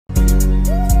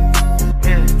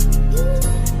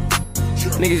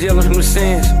Niggas yelling from the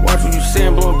sands. Watch what you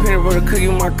saying, blowing peanut butter cookie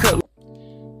with my cup.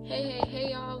 Hey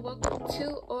y'all, welcome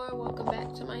to or welcome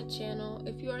back to my channel.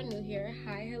 If you are new here,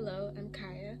 hi, hello, I'm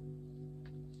Kaya.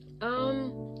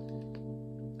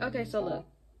 Okay, so look,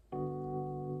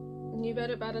 you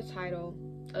better by the title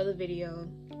of the video,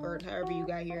 or however you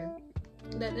got here,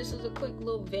 that this is a quick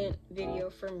little vent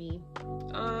video for me.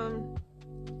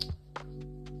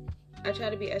 I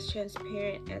try to be as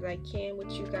transparent as I can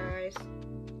with you guys,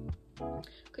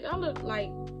 cause y'all look like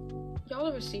y'all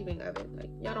are receiving of it, like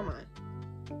y'all don't mind.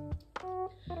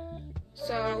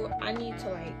 So I need to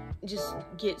like just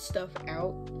get stuff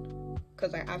out,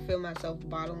 cause I feel myself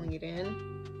bottling it in,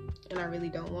 and I really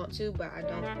don't want to, but I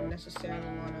don't necessarily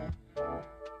want to.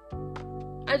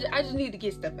 I just need to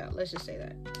get stuff out. Let's just say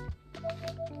that.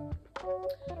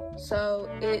 So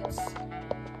it's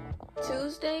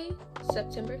Tuesday,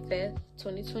 September 5th,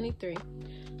 2023.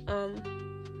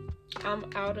 I'm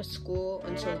out of school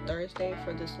until Thursday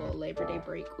for this little Labor Day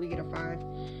break. We get a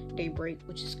 5-day break,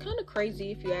 which is kind of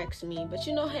crazy if you ask me. But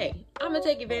you know, hey, I'm going to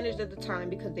take advantage of the time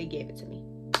because they gave it to me.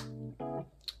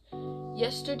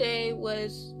 Yesterday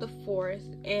was the 4th,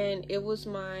 and it was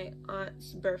my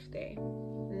aunt's birthday.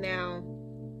 Now,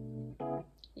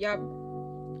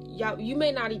 y'all, you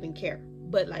may not even care,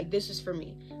 but like, this is for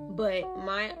me. But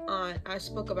my aunt, I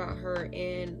spoke about her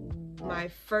in my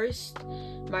first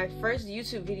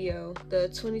YouTube video, the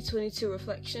 2022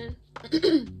 reflection.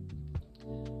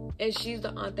 And she's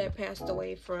the aunt that passed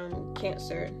away from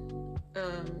cancer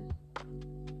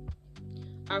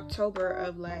October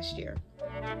of last year.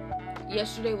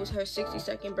 Yesterday was her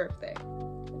 62nd birthday,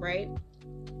 right?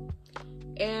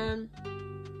 And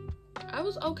I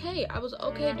was okay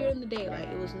during the day. Like,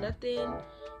 it was nothing,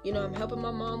 you know. I'm helping my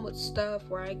mom with stuff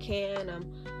where I can.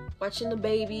 I'm watching the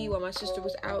baby while my sister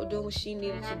was out doing what she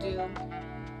needed to do.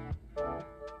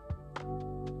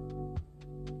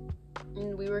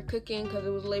 And we were cooking because it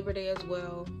was Labor Day as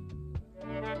well.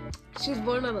 She was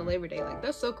born on a Labor Day. Like,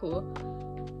 that's so cool.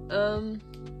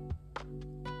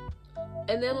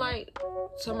 And then, like,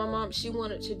 so my mom, she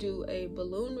wanted to do a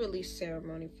balloon release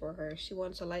ceremony for her. She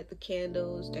wanted to light the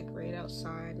candles, decorate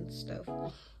outside and stuff.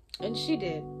 And she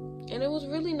did. And it was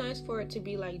really nice for it to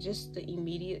be, like, just the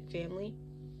immediate family.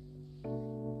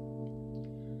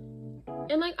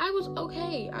 And, like, I was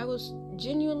okay. I was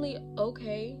genuinely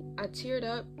okay. I teared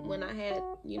up when I had,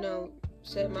 you know,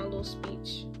 said my little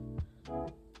speech.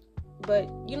 But,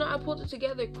 you know, I pulled it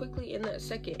together quickly in that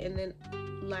second. And then,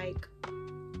 like,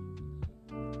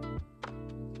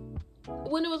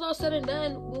 when it was all said and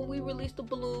done, when we released the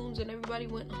balloons and everybody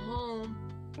went home,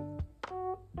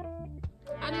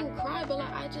 I didn't cry, but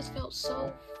like, I just felt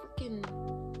so freaking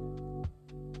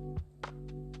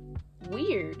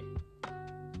weird.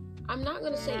 I'm not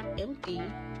gonna say empty,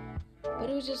 but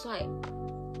it was just like,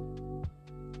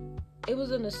 it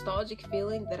was a nostalgic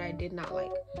feeling that I did not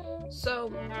like.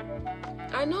 So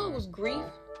I know it was grief,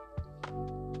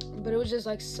 but it was just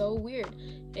like so weird.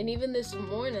 And even this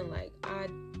morning, like, I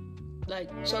like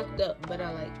choked up, but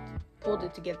I like pulled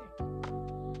it together.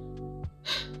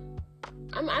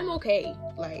 I'm okay.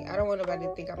 Like, I don't want nobody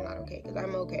to think I'm not okay, because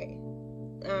I'm okay.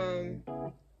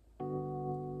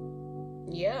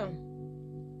 Yeah,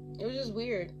 it was just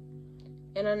weird.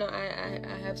 And I know I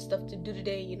have stuff to do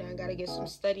today. You know, I gotta get some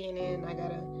studying in. I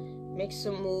gotta make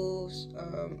some moves,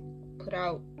 put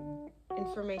out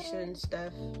information and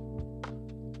stuff.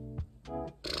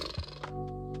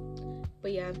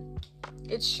 But yeah,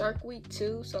 it's Shark Week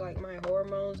too, so like my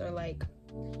hormones are like,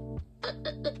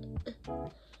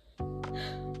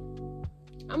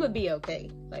 I'm gonna be okay.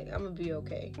 Like, I'm gonna be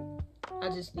okay. I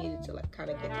just needed to like kind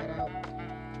of get that out.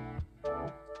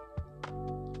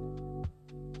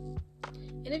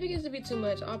 And if it gets to be too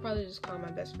much, I'll probably just call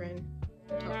my best friend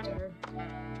and talk to her.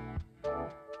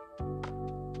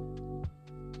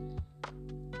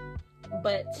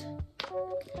 But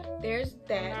there's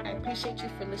that. I appreciate you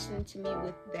for listening to me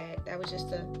with that. That was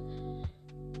just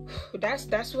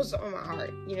that's what's on my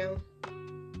heart, you know.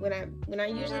 When I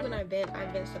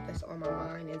vent stuff that's on my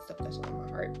mind and stuff that's on my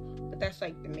heart. But that's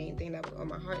like the main thing that was on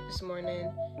my heart this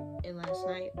morning and last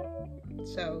night.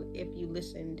 So if you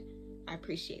listened, I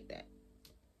appreciate that.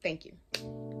 Thank you.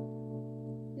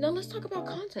 Now let's talk about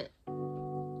content.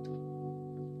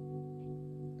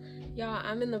 Y'all,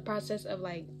 I'm in the process of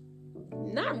like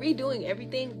not redoing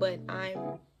everything, but I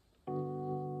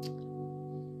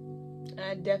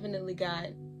definitely got,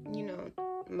 you know,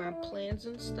 my plans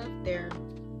and stuff there.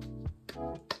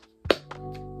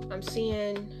 I'm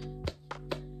seeing,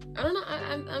 I don't know,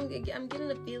 I'm getting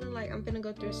the feeling like I'm gonna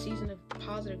go through a season of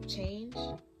positive change.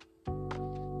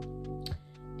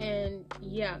 And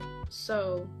yeah,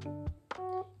 so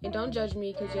And don't judge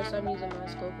me, because yes, I'm using my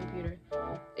school computer.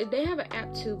 They have an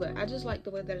app too, but I just like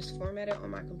the way that it's formatted on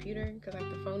my computer, because like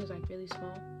the phone is like really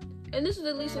small. And this is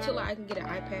at least until like, I can get an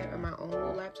iPad or my own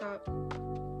little laptop.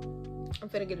 I'm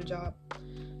finna get a job.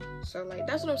 So like,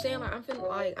 that's what I'm saying.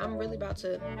 Like, I'm really about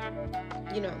to,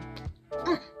 you know,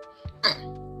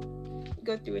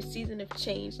 go through a season of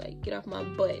change, like get off my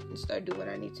butt and start doing what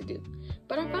I need to do.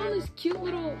 But I found this cute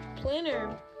little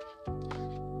planner.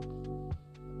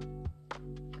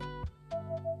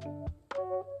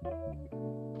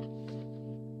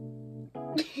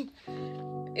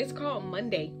 It's called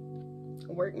Monday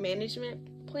Work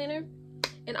Management Planner,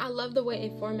 and I love the way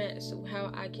it formats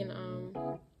how I can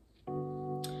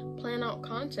plan out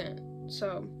content.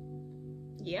 So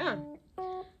yeah,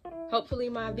 hopefully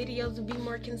my videos will be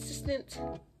more consistent.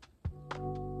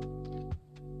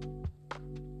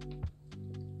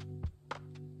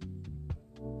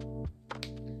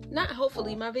 Not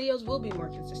hopefully, my videos will be more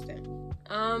consistent.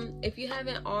 If you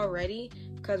haven't already,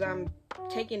 because I'm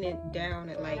taking it down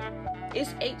at like,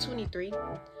 it's 8:23.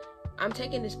 I'm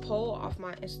taking this poll off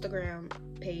my Instagram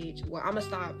page. Well, I'm gonna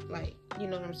stop, like, you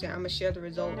know what I'm saying, I'm gonna share the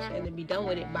results and then be done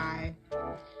with it by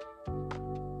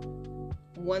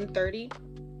 1:30.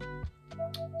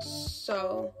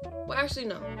 So, well, actually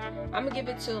no, I'm gonna give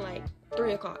it till like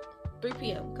 3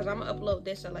 p.m. because I'm gonna upload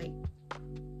this at like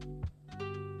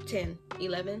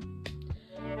 10-11.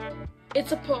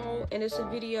 It's a poll and it's a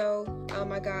video.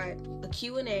 I got a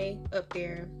Q&A up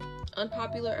there,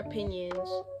 unpopular opinions,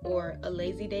 or a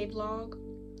lazy day vlog.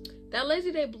 That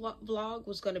lazy day vlog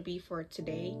was gonna be for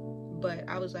today, but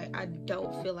I was like, I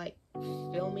don't feel like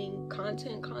filming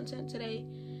content today.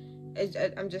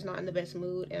 I'm just not in the best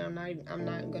mood, and I'm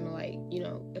not gonna, like, you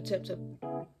know, attempt to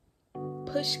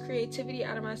push creativity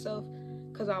out of myself,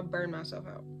 because I'll burn myself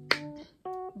out.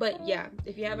 But yeah,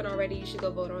 if you haven't already, you should go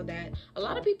vote on that. A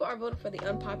lot of people are voting for the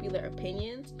unpopular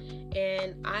opinions,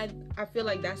 and I feel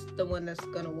like that's the one that's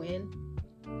gonna win.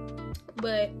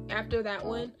 But after that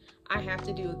one, I have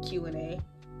to do a Q&A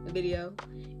video.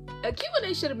 A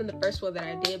Q&A should have been the first one that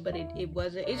I did, but it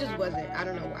wasn't. It just wasn't. I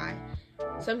don't know why.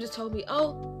 Some just told me,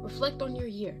 oh, reflect on your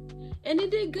year. And it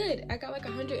did good. I got like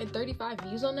 135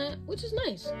 views on that, which is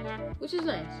nice.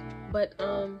 But,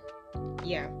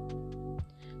 yeah.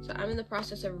 So I'm in the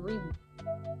process of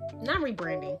not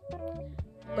rebranding,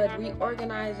 but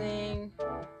reorganizing,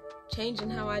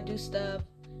 changing how I do stuff,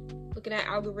 looking at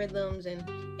algorithms and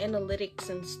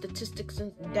analytics and statistics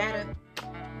and data.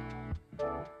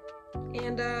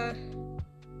 And,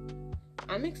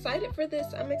 I'm excited for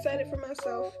this. I'm excited for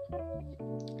myself.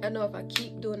 I know if I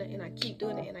keep doing it and I keep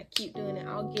doing it and I keep doing it,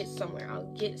 I'll get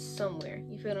somewhere.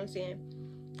 You feel what I'm saying?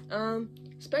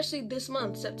 Especially this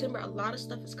month, September, a lot of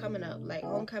stuff is coming up, like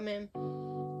homecoming.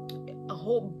 A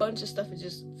whole bunch of stuff is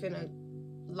just finna,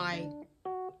 like,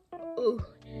 ooh.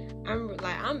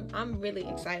 I'm really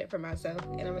excited for myself,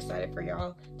 and I'm excited for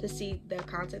y'all to see the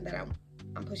content that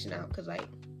I'm pushing out, cause like,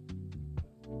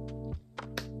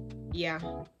 yeah.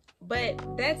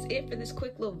 But that's it for this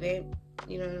quick little vent.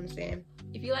 You know what I'm saying?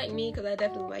 If you like me, because I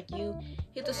definitely like you,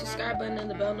 hit the subscribe button and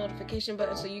the bell notification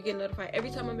button so you get notified every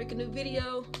time I make a new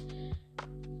video.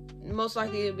 Most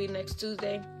likely it'll be next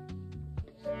Tuesday.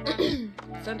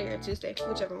 Sunday or Tuesday,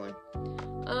 whichever one.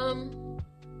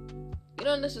 You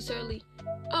don't necessarily...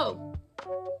 Oh.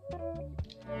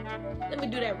 Let me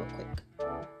do that real quick.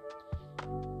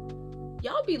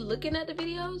 Y'all be looking at the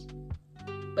videos,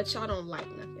 but y'all don't like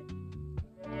nothing.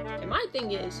 And my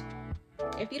thing is,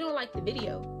 if you don't like the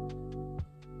video,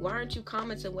 why aren't you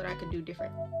commenting what I could do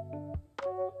different?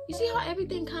 You see how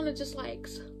everything kind of just like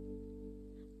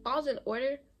falls in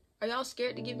order? Are y'all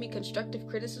scared to give me constructive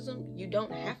criticism? You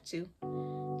don't have to.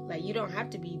 Like, you don't have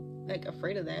to be like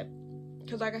afraid of that.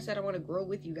 Because like I said, I want to grow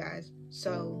with you guys.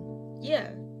 So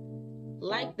yeah,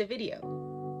 like the video.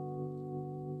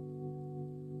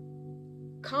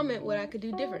 Comment what I could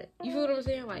do different. You feel what I'm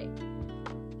saying? Like,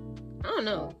 I don't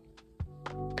know.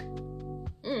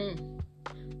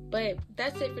 But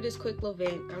that's it for this quick little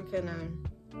vent. I'm finna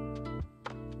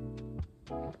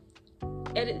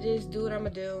edit this, do what I'ma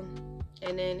do,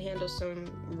 and then handle some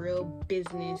real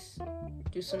business,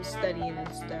 do some studying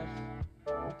and stuff.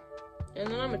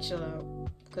 And then I'ma chill out,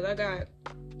 because I got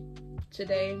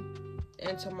today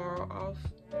and tomorrow off.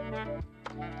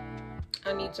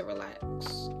 I need to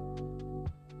relax.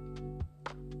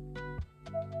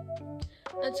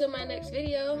 Until my next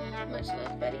video, much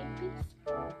love, buddy. Peace.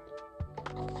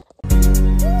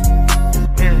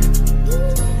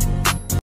 Yeah.